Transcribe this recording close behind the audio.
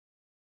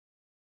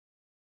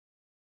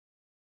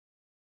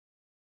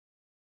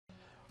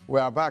We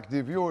are back,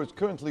 dear viewers.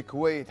 Currently,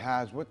 Kuwait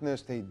has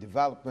witnessed a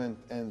development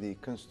in the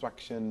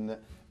construction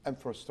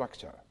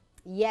infrastructure.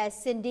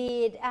 Yes,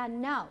 indeed. And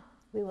now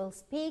we will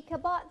speak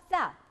about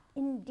that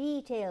in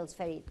details,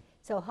 Farid.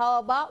 So how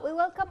about we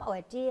welcome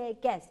our dear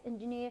guest,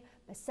 Engineer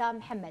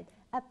Bassam Ahmad,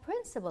 a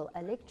Principal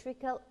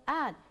Electrical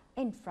and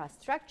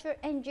Infrastructure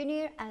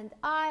Engineer, and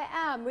I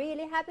am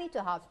really happy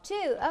to have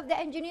two of the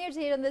engineers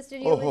here in the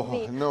studio with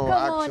me. No, Good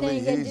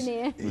actually, morning,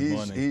 engineer.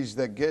 he's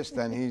the guest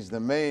and he's the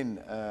main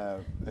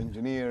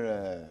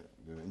engineer,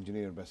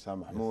 Engineer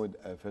Bassam Mahmoud.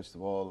 First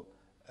of all,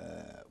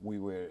 we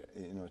were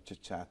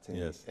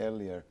chit-chatting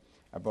earlier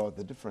about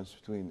the difference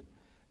between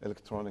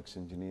electronics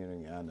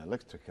engineering and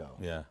electrical.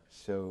 Yeah.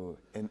 So,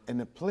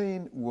 in a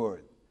plain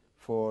word,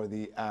 for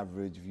the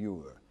average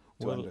viewer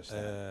to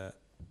understand.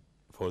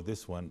 For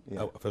this one,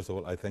 first of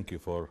all, I thank you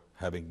for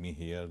having me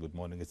here. Good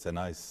morning. It's a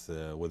nice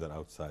weather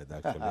outside,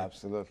 actually.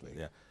 Absolutely.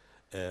 Yeah.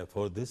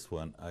 For this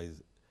one,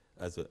 as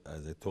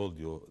I told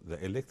you,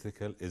 the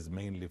electrical is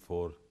mainly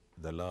for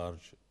the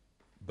large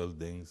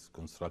buildings,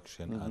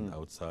 construction, and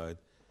outside.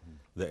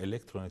 The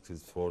electronics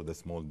is for the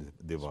small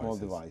devices. Small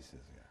devices,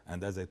 yeah.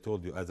 And as I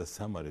told you, as a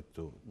summary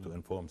to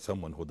inform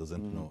someone who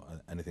doesn't know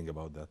anything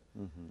about that,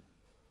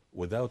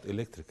 without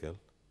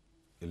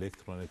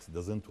electronics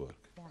doesn't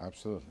work. Yeah.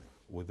 Absolutely.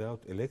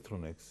 Without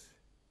electronics,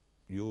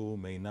 you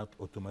may not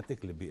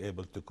automatically be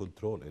able to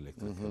control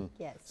electrical.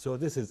 Yes. So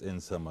this is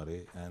in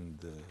summary, and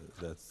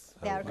that's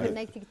They how are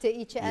connected to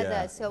each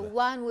other, so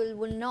one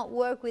will not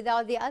work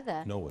without the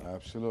other. No way.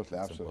 Absolutely,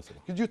 It's absolutely.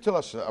 impossible. Could you tell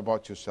us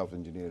about yourself,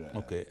 Engineer?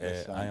 Okay,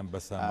 I am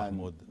Bassam and,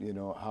 Mahmoud. you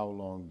know, how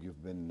long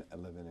you've been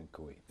living in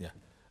Kuwait? Yeah.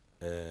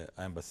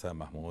 I am Bassam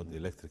Mahmoud,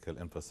 Electrical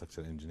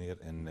Infrastructure Engineer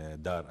in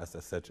Dar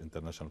SSH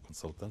International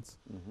Consultants.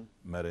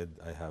 Married,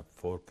 I have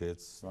 4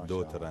 kids,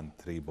 daughter and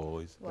 3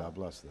 boys. Wow. God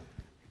bless them.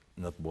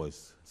 Not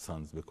boys,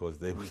 sons, because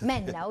they will...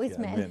 Men now, it's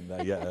men.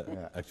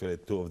 Actually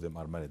 2 of them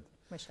are married.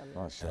 MashaAllah.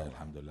 MashaAllah.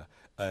 Alhamdulillah.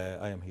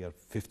 I am here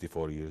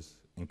 54 years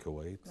in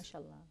Kuwait.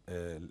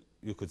 MashaAllah.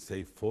 You could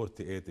say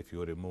 48 if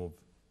you remove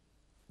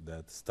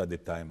that study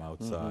time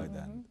outside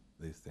and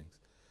these things.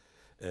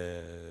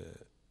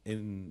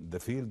 In the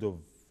field of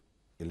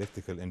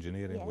electrical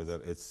engineering, whether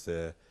it's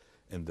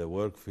in the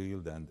work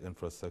field and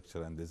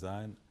infrastructure and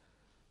design,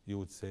 you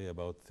would say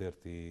about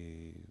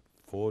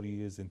 34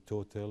 years in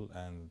total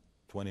and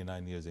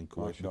 29 years in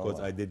Kuwait, because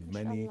I did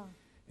many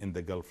in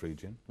the Gulf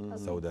region,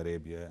 Saudi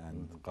Arabia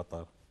and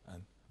Qatar,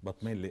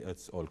 but mainly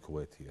it's all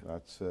Kuwait here.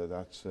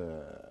 That's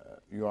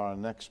you are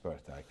an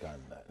expert, I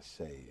can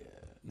say.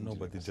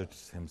 Nobody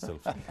judges himself.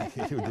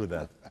 You do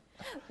that.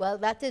 Well,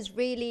 that is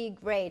really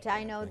great.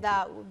 I know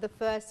that the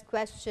first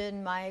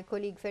question my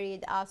colleague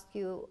Farid asked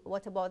you,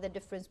 what about the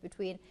difference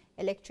between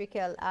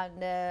electrical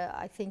and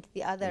I think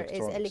the other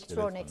is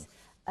electronics.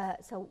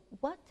 So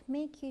what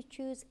make you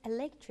choose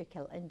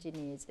electrical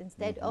engineers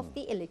instead of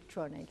the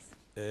electronics?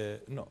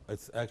 No,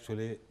 it's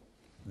actually,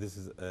 this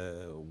is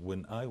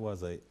when I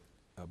was a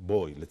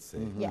boy, let's say,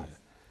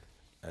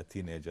 a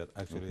teenager,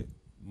 actually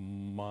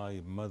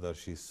my mother,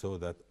 she saw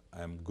that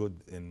I'm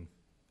good in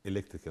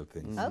electrical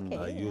things. Okay,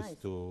 I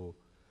used to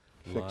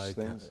fix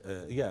things.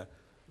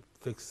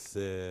 Fix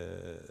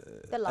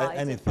the lights,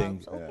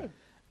 anything. Okay.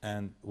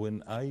 And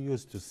when I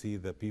used to see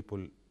the people,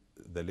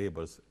 the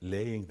laborers,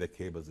 laying the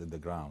cables in the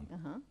ground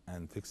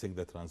and fixing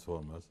the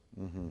transformers,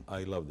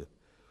 I loved it.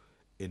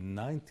 In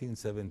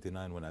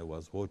 1979, when I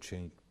was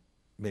watching,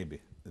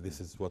 maybe this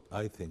is what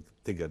I think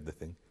triggered the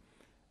thing,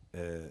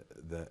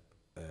 the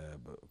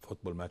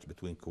football match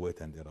between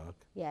Kuwait and Iraq.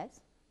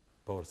 Yes.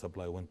 Power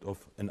supply went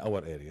off in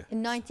our area.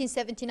 In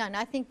 1979,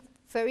 I think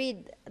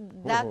Farid,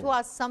 that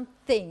was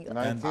something. And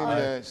at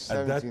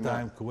that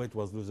time, Kuwait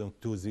was losing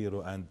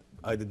 2-0, and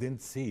I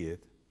didn't see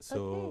it,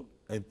 so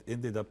it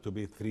ended up to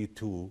be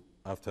 3-2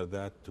 after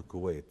that to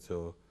Kuwait.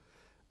 So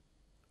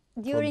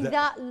during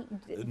that,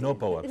 no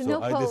power.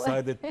 So I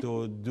decided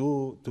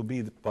to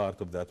be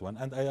part of that one,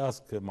 and I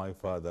asked my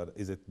father,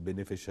 "Is it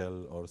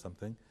beneficial or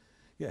something?"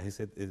 Yeah, he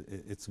said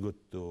it's good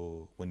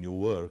to when you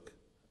work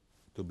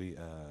to be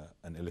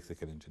an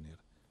electrical engineer.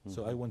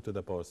 So I went to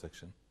the power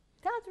section.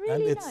 That's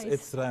really and nice.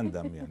 It's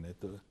random, yeah.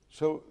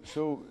 So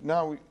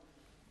now,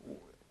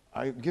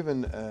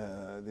 given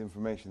the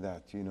information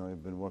that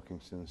you've been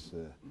working since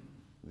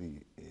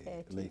the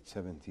late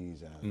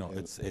 70s. No,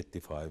 it's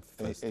 85.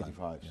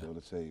 85. So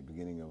let's say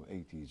beginning of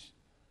 80s.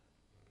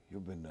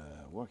 You've been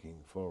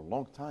working for a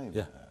long time,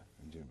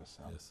 Engineer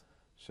Bassam. Yes.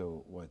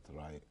 So what,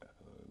 right?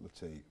 Let's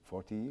say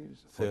 40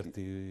 years.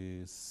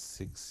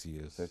 36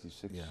 years.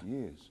 36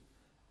 years.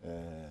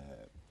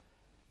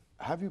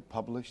 Have you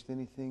published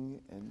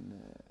anything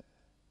in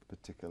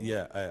particular?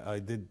 Yeah, I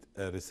did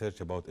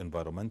research about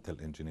environmental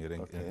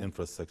engineering and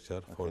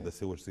infrastructure for the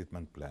sewage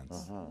treatment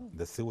plants.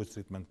 The sewage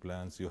treatment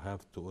plants, you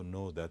have to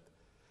know that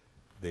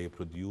they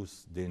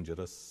produce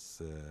dangerous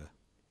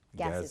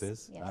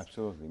gases. Yes.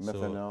 Absolutely,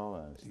 methanol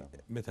and stuff.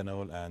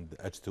 Methanol and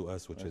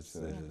H2S, which is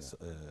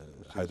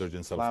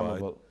hydrogen sulfide.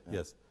 Flammable,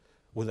 Yes.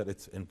 whether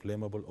it's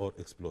inflammable or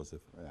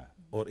explosive,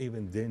 or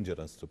even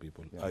dangerous to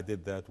people. I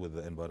did that with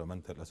the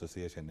Environmental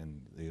Association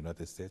in the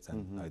United States,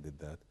 and I did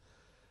that.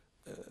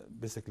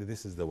 Basically,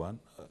 this is the one,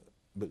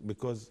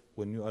 because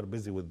when you are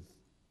busy with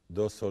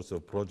those sorts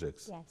of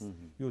projects,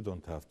 you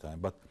don't have time.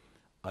 But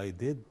I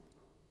did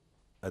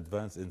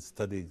advance in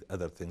studying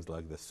other things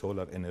like the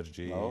solar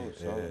energy,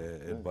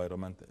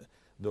 environment,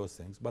 those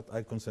things. But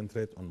I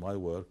concentrate on my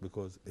work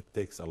because it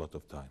takes a lot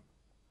of time.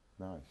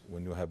 Nice.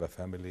 When you have a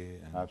family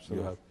and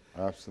you have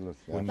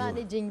absolutely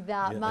managing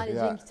that,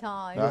 managing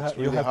time.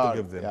 You really have hard.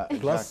 to give them. Yeah,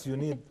 Plus, you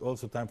need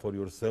also time for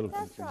yourself.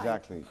 That's right.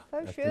 Exactly.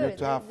 For You sure. need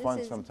to have This fun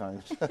is-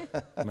 sometimes.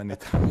 Many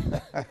times.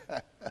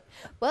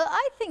 Well,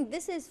 I think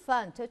this is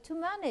fun to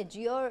manage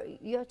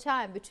your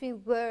time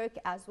between work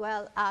as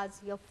well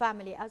as your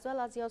family, as well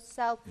as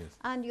yourself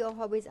and your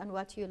hobbies and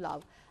what you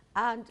love.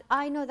 And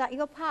I know that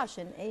your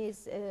passion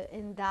is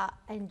in that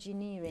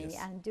engineering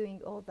and doing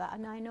all that.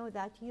 And I know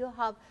that you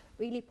have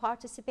really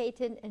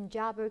participated in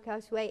Jabir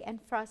Causeway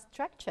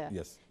infrastructure.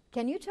 Yes.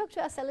 Can you talk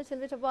to us a little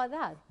bit about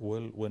that?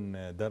 Well, when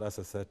Dar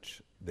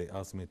Such, they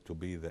asked me to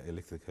be the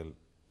electrical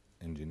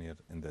engineer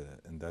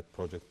in that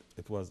project.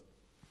 It was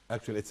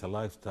actually, it's a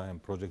lifetime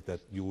project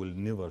that you will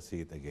never see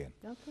it again.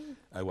 Okay.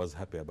 I was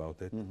happy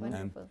about it, and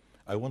Wonderful.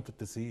 I wanted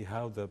to see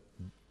how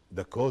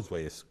the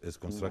causeway is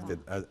constructed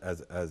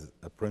as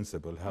a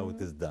principle, how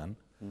it is done.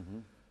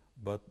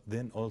 But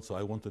then also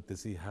I wanted to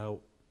see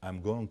how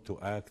I'm going to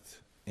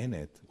act in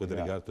it with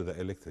regard to the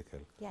electrical.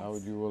 Yes. How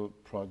you will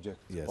project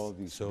all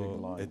these big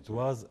lines. It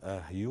was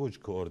a huge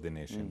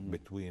coordination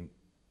between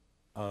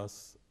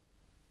us,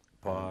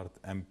 PAAET,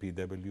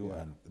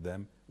 MPW, and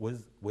them,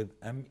 with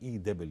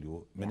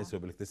MEW, Ministry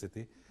of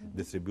Electricity,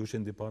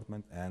 Distribution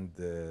Department, and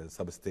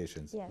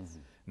substations. Yes.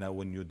 Now,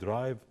 when you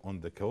drive on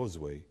the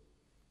causeway,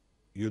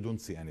 you don't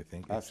see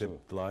anything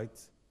except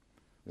lights,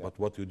 but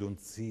what you don't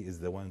see is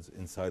the ones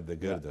inside the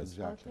girders.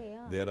 Exactly. Okay,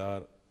 There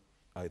are,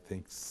 I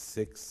think,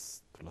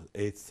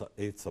 8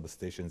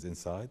 substations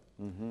inside,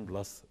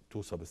 plus 2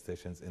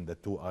 substations in the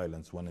 2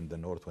 islands, one in the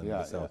north, one in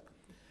the south.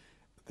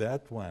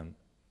 That one,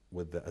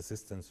 with the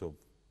assistance of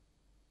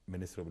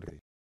Ministry of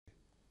Electricity,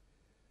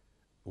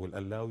 will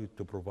allow you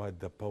to provide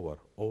the power,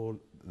 all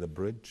the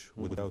bridge,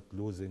 without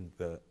losing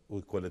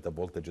we call it a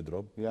voltage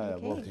drop.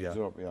 Voltage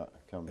drop,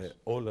 comes.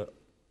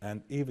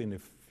 And even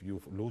if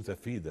you lose a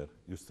feeder,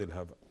 you still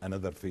have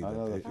another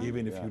feeder.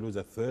 Even if you lose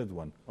a third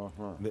one.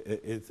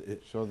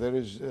 So there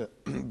is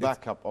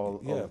backup all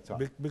the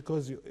time.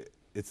 Because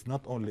it's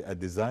not only a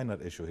designer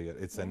issue here,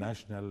 it's a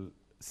national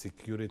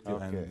security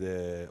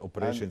and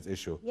operations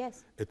issue.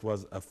 Yes. It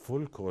was a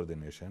full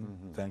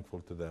coordination,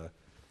 thankful to the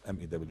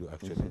MEW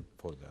actually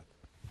for that.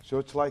 So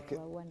it's like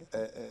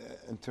wonderful.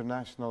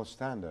 international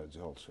standards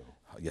also.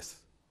 Yes.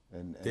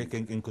 And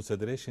taking in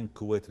consideration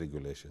Kuwait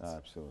regulations.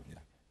 Absolutely.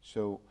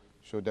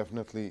 So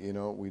definitely,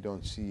 we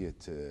don't see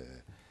it.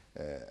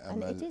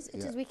 And it is,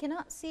 we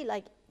cannot see,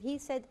 like he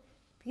said,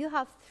 you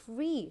have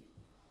 3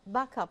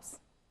 backups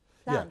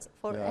plans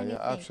for anything.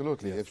 Yeah,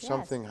 absolutely. If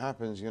something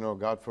happens,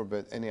 God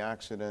forbid, any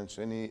accidents,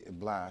 any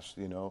blast,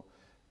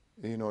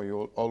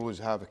 you'll always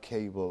have a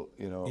cable,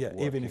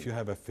 even if you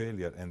have a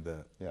failure in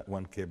the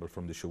one cable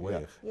from the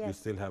Sheikh, you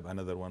still have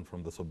another one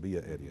from the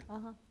Sabah area.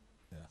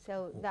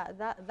 So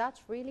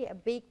that's really a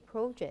big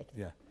project.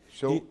 Yeah.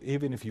 So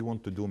even if you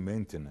want to do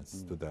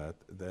maintenance to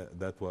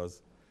that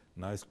was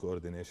nice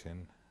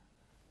coordination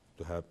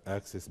to have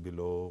access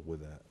below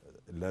with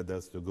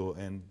ladders to go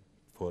in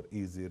for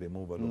easy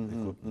removal of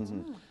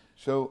equipment.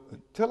 So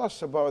tell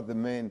us about the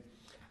main.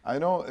 I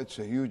know it's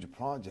a huge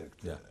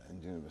project,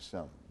 Engineer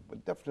Bassam,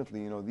 but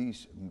definitely,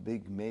 these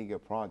big mega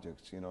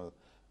projects,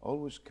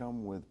 always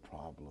come with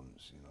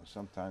problems.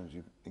 Sometimes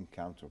you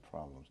encounter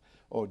problems.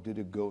 Or did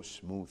it go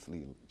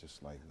smoothly,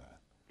 just like that?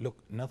 Look,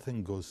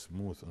 nothing goes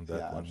smooth on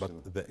that one,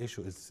 absolutely. but the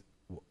issue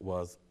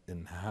was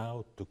in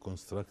how to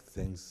construct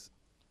things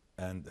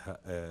and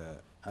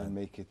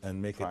make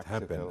it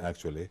happen.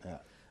 Actually,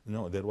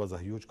 no, there was a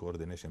huge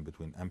coordination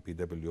between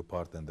MPW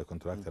part and the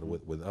contractor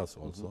with us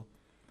also.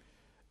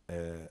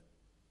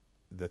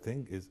 The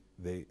thing is,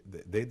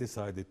 they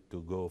decided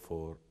to go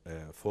for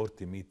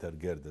 40-meter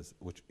girders,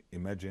 which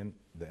imagine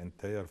the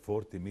entire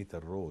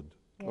 40-meter road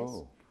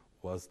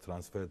was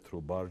transferred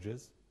through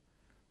barges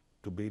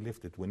to be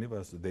lifted.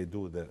 Whenever they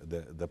do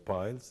the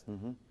piles,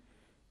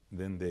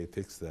 then they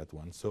fix that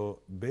one. So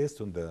based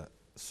on the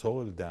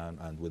soil down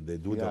and when they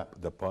do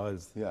the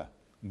piles,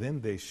 then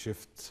they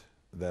shift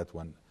that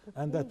one.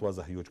 And that was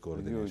a huge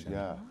coordination.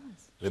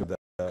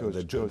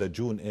 The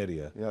June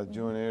area. Yeah,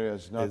 June area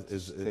is not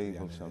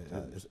stable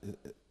sometimes.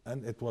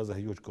 And it was a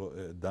huge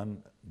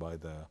done by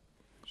the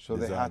So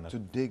designer. they had to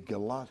dig a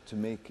lot to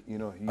make,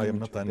 huge I am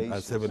not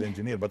a civil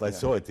engineer, but I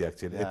saw it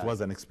actually. Yeah. It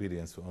was an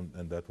experience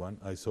on that one.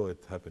 I saw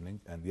it happening,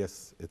 and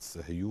yes, it's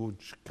a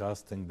huge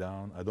casting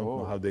down. I don't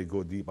know how they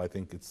go deep. I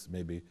think it's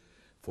maybe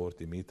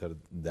 40 meters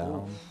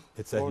down.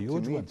 It's a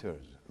huge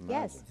meters. one.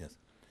 Yes. Yes.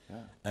 Yeah.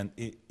 And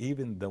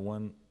even the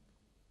one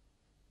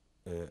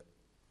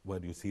where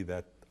you see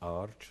that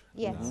arch,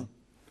 yes,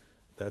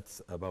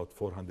 that's about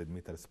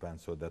 400-meter span,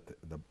 so that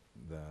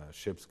the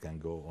ships can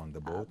go on the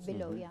boats.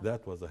 Below, yeah.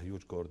 That was a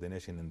huge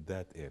coordination in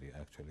that area,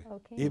 actually.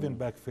 Okay. Even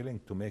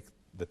backfilling to make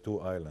the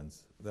 2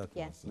 islands, that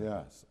Yes.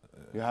 was...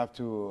 You have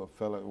to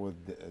fill it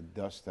with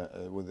dust,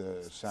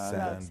 with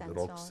sand. Sand,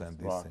 rocks, and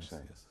these Rocks things,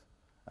 and- yes.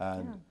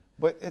 And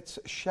but it's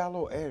a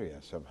shallow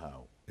area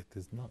somehow. It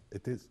is not,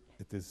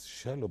 it is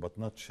shallow, but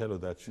not shallow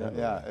that shallow.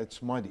 Yeah,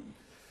 it's muddy.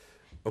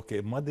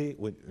 Okay, muddy,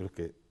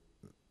 okay,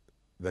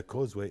 the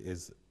causeway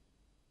is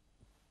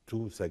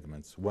 2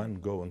 segments, one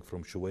going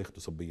from Sheikh to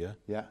Sabah,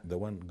 Yeah. the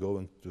one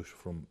going to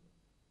from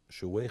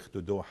Sheikh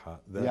to Doha,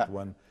 that Yeah.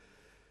 one,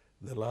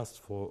 the last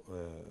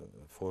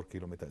 4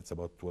 kilometers, it's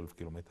about 12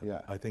 kilometers.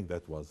 Yeah. I think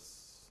that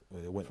was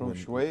From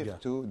Sheikh yeah,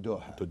 to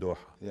Doha. to Doha.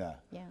 Yeah.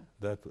 Yeah.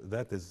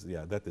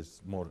 That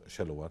is more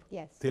shallower.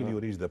 Yes. Till you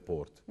reach the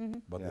port,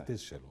 but Yeah. it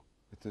is shallow.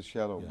 It is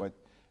shallow, Yeah. but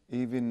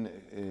even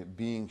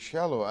being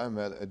shallow,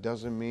 Amal, it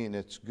doesn't mean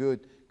it's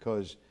good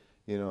because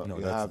you know No,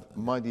 you that's- have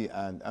muddy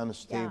and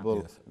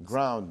unstable Yes.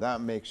 ground.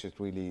 That makes it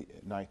really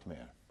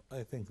nightmare.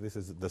 I think this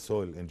is the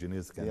soil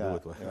engineers can Yeah,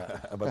 do it.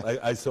 yeah. But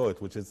I saw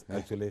it, which is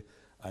actually,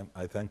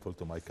 I'm thankful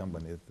to my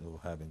company for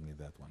having me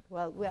that one.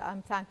 Well,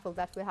 I'm thankful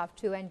that we have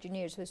 2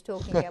 engineers who's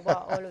talking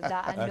about all of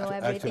that and know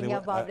everything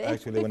about it.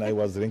 Actually, when I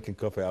was drinking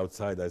coffee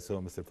outside, I saw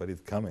Mr.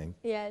 Farid coming.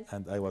 Yes.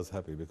 And I was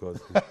happy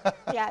because...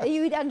 Yeah,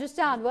 you would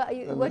understand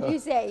what you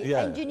say.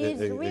 Yeah, Engineers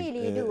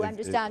really do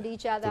understand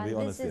each other, to be and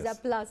honest, this is yes.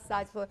 a plus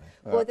side for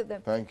both of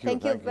them. Thank you,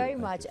 Thank you thank you. very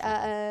Thank much. you.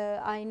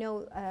 I know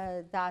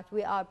that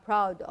we are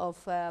proud of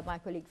my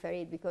colleague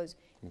Farid because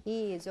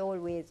he is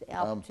always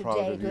I'm up to proud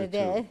of date you with too.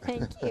 it.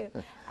 Thank you.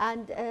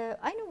 And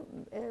I know,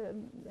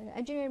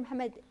 Engineer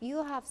Mohammed,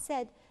 you have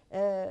said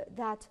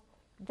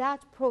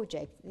that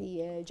project,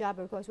 the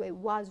Jabir Causeway,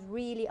 was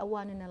really a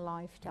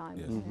one-in-a-lifetime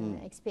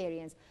Yes.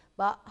 experience.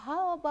 But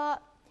how about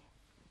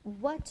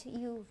what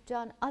you've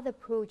done other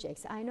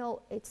projects? I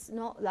know it's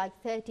not like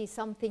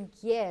 30-something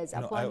years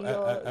No, upon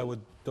your... I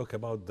would talk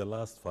about the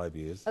last 5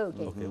 years.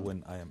 Okay. Okay,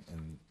 when I am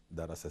in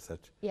Dar as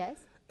such. Yes.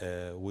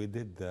 We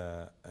did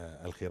the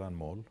Khiran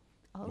Mall,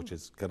 which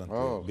is currently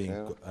Oh, being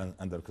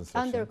under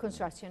construction. Under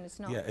construction, it's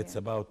not... Yeah, it's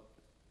about,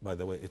 by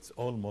the way, it's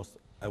almost,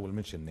 I will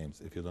mention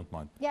names if you don't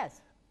mind.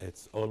 Yes.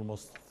 It's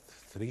almost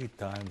 3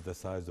 times the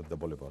size of the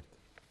boulevard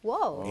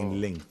Whoa. in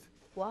length.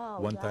 Wow.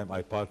 One time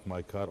I parked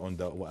my car on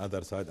the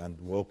other side and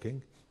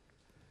walking.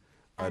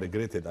 I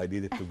regretted, I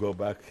needed to go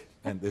back,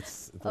 and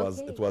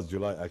it was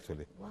July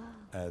actually.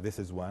 Wow. This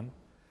is one.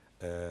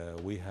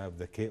 We have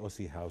the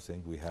KOC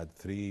Housing. We had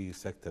 3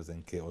 sectors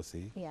in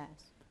KOC. Yes.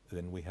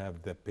 Then we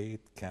have the PAAET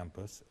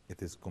campus.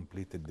 It is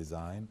completed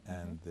design,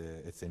 and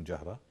it's in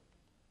Jahra.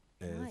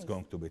 It's Nice.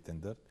 going to be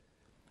tendered.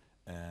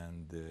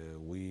 And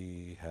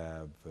we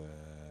have,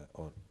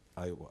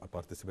 I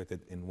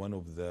participated in one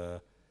of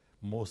the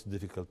most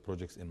difficult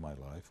projects in my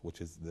life,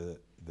 which is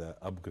the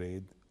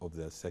upgrade of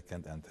the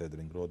 2nd and 3rd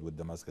ring road with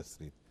Damascus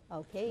Street.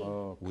 Okay.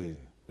 We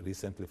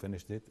recently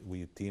finished it.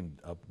 We teamed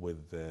up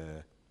with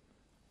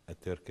a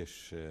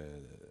Turkish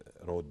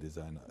road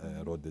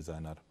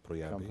designer,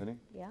 Priyabi. Company.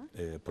 Yeah.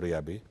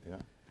 Priyabi. Yeah.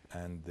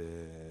 And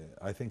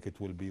I think it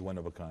will be one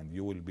of a kind.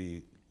 You will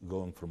be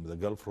going from the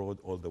Gulf Road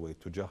all the way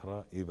to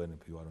Jahra, even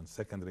if you are on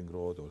 2nd Ring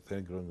Road or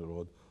 3rd Ring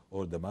Road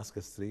or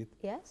Damascus Street,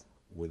 Yes.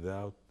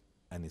 without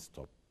any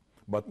stop.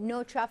 But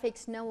No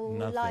traffics, no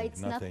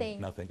lights, nothing.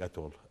 Nothing at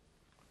all.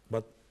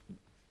 But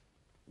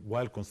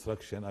while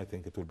construction, I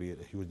think it will be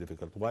a huge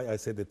difficult. Why I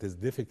said it is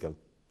difficult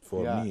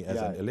for me as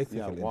an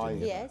electrical why?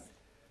 engineer? Yes.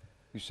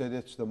 You said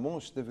it's the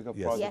most difficult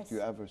Yes. project Yes.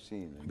 you ever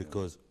seen.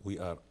 Because we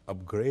are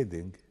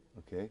upgrading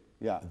Okay.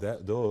 Yeah.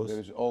 those There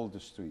is all the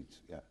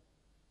streets. Yeah.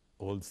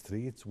 old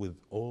streets with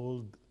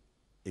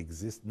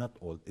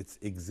it's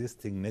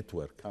existing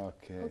network.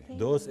 Okay. Okay.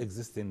 Those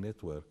existing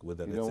network,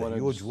 whether You it's don't a wanna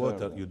huge disturb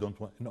water, them. you don't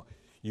want, no,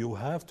 you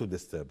have to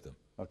disturb them,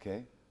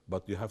 Okay.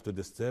 but you have to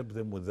disturb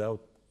them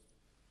without,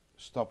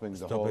 Stopping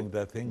Stopping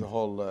the thing. the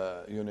whole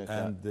unit.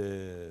 and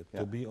Yeah.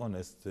 to be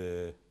honest,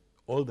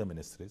 all the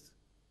ministries,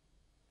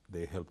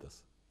 they helped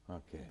us.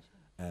 Okay.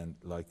 And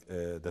like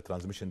the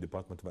transmission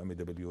department of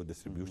MEW,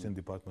 distribution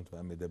department of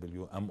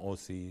MEW,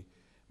 MOC,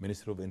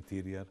 Ministry of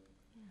Interior,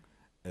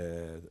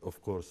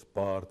 of course,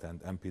 PART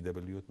and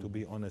MPW. To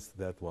be honest,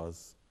 that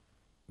was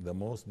the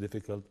most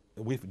difficult.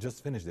 We've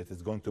just finished it.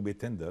 It's going to be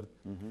tendered,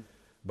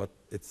 but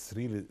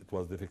it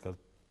was difficult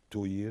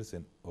 2 years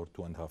or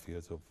 2.5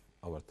 years of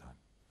our time.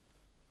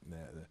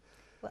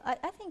 Well,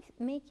 I think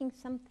making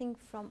something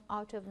from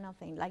out of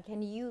nothing, like a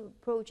new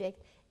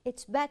project,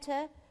 it's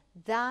better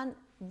than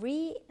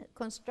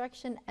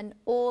reconstruction an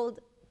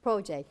old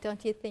project.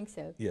 Don't you think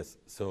so? Yes.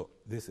 So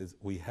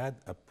we had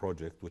a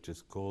project which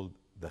is called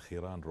the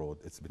Khiran Road.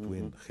 It's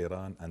between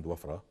Khiran and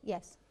Wafra.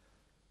 Yes.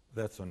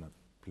 That's on a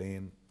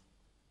plane.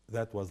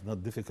 That was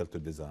not difficult to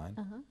design.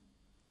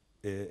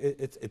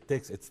 It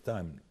takes its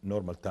time,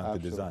 normal time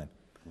Absolutely. to design.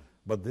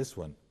 But this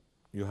one,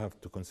 you have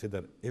to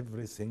consider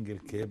every single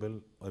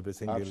cable, every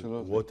single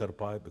Absolutely. water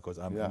pipe, because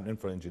I'm Yeah. an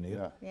infra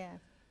engineer. Yeah.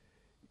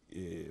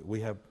 Yeah. We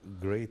have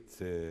great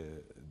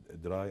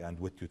dry and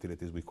wet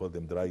utilities. We call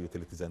them dry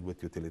utilities and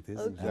wet utilities.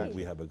 Okay. And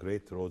we have a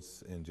great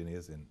roads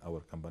engineers in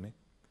our company.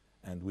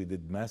 And we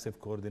did massive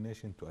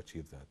coordination to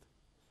achieve that.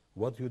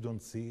 What you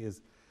don't see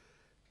is,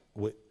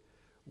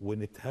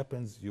 when it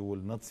happens, you will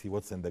not see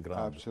what's in the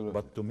ground. Absolutely.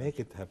 But to make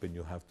it happen,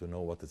 you have to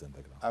know what is in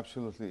the ground.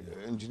 Absolutely.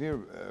 Engineer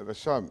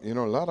Bassam, you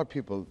know, a lot of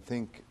people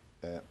think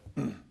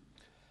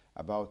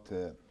about,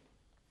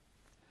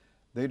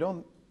 they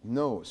don't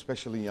know,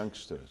 especially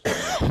youngsters,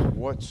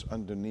 what's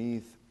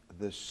underneath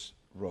this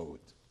road.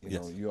 You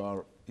know, you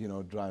are, you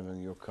know,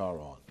 driving your car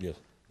on. Yes.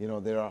 You know,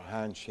 there are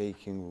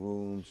handshaking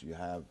rooms, you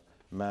have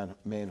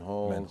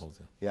manholes. Manholes,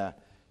 yeah.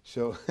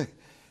 So,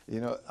 you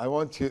know, I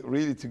want you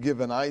really to give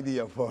an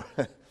idea for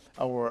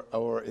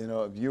our you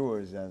know,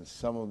 viewers, and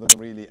some of them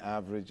really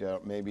average,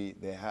 or maybe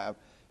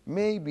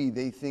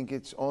they think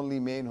it's only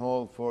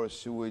manhole for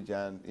sewage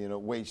and, you know,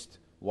 waste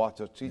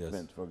water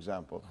treatment, for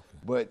example. Okay.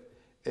 But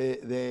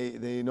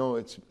they know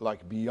it's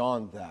like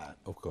beyond that.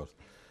 Of course.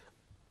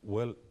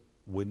 Well,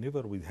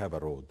 whenever we have a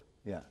road,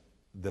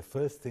 the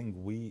first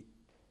thing we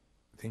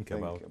think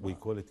about, we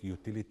call it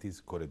utilities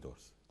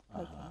corridors.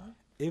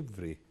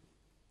 Every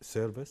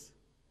service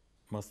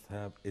must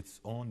have its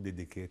own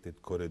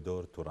dedicated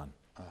corridor to run.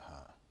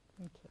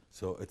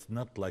 So it's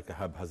not like a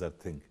haphazard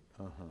thing.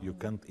 You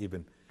can't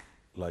even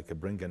like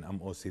bring an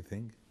MOC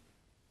thing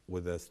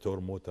with a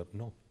storm water.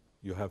 No,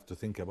 you have to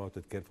think about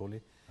it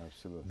carefully.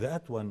 Absolutely.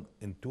 That one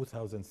in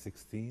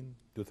 2016,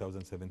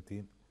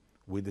 2017,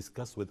 we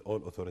discussed with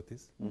all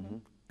authorities,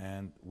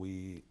 and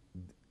we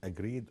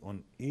agreed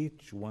on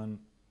each one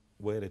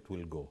where it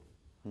will go.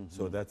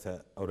 So that's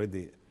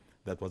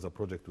that was a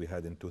project we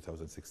had in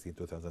 2016,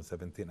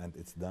 2017, and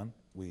it's done.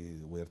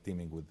 We're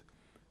teaming with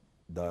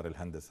Dar Al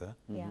Handasa,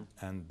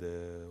 and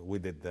we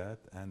did that.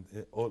 And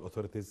all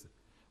authorities,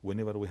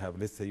 whenever we have,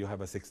 let's say you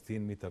have a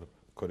 16-meter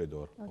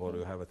corridor, or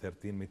you have a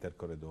 13-meter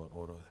corridor,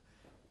 or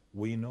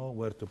we know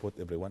where to put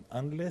everyone.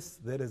 Unless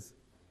there is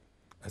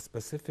a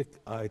specific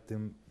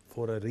item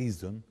for a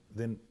reason,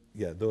 then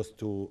those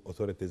two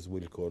authorities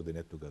will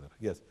coordinate together.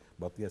 Yes,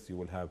 but yes, you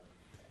will have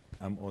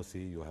MOC,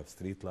 you have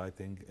street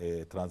lighting,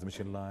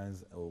 transmission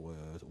lines,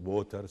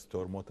 water,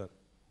 storm water.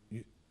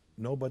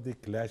 Nobody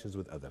clashes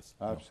with others.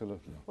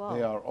 Absolutely. No. Wow.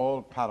 They are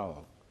all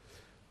parallel.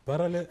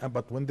 Parallel,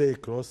 but when they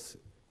cross,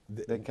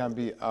 they can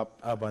be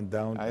up and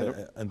down. I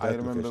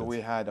remember locations.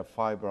 We had a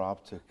fiber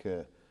optic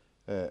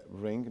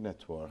ring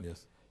network.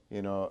 Yes.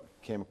 You know,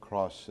 came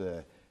across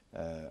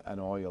an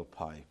oil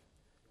pipe,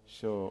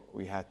 so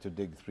we had to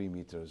dig 3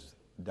 meters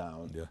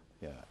down.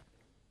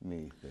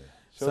 Neath.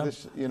 So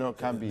this, you know,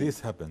 can be. This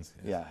happens.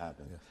 Yes. Yeah,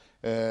 happens.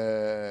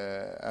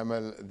 Yes.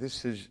 Amal,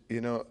 this is,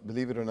 you know,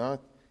 believe it or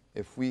not,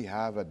 if we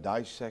have a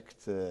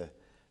dissect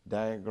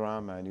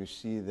diagram and you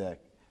see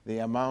the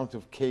amount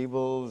of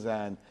cables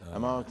and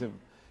amount of,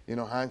 you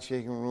know,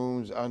 handshaking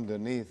rooms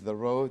underneath the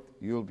road,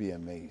 you'll be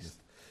amazed.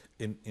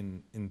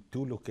 In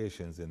two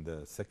locations, in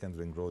the second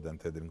ring road and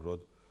third ring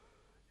road,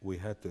 we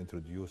had to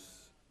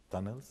introduce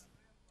tunnels.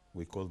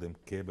 We call them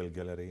cable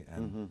gallery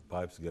and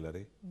pipes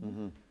gallery.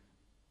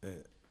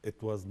 It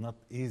was not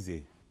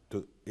easy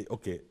to,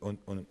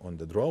 on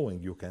the drawing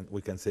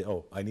we can say,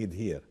 oh, I need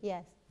here.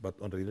 Yes. But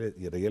on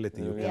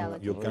reality,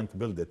 you can't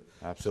build it.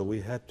 Absolutely. So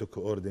we had to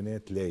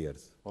coordinate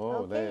layers.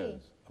 Oh,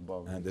 layers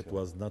above. And it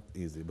was not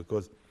easy,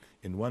 because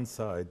in one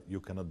side you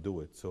cannot do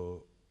it.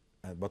 So,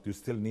 but you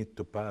still need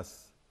to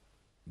pass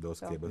those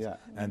cables.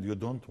 And you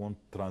don't want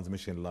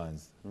transmission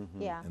lines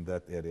in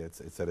that area.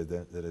 It's a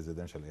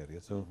residential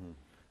area. So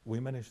we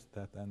managed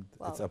that, and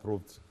it's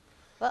approved.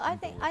 Well, I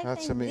think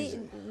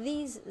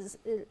these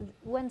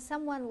when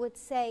someone would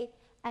say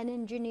an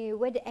engineer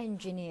with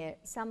engineer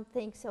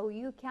something, so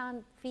you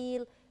can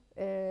feel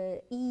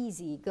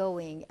easy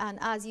going, and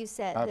as you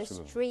said, the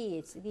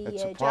streets, the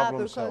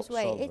Jabir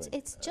Causeway,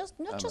 it's just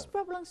not just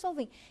problem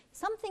solving,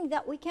 something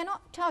that we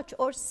cannot touch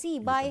or see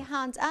by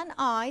hands and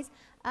eyes,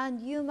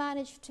 and you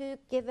managed to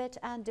give it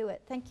and do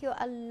it. Thank you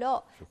a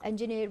lot,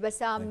 Engineer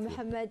Bassam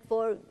Mohammed,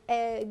 for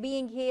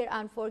being here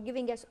and for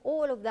giving us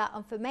all of that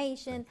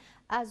information,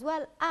 as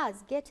well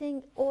as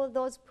getting all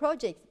those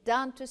projects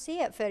done to see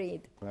it,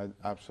 Farid.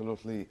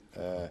 Absolutely.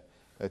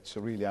 It's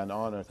really an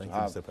honor to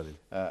have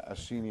a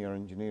senior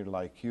engineer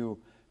like you,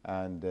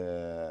 and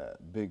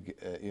big,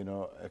 you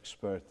know,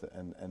 expert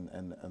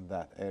in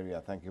that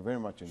area. Thank you very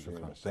much, Engineer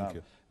Bassam. Thank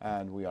you.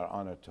 And we are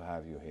honored to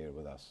have you here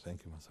with us.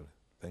 Thank you, Masari.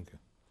 Thank you.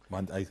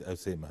 I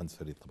say Mahans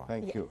Farid.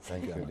 Thank you.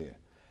 Thank you, dear.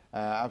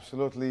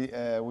 Absolutely.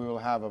 We will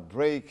have a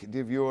break,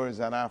 dear viewers,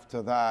 and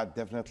after that,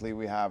 definitely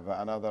we have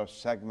another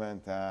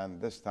segment, and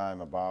this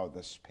time about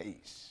the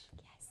space.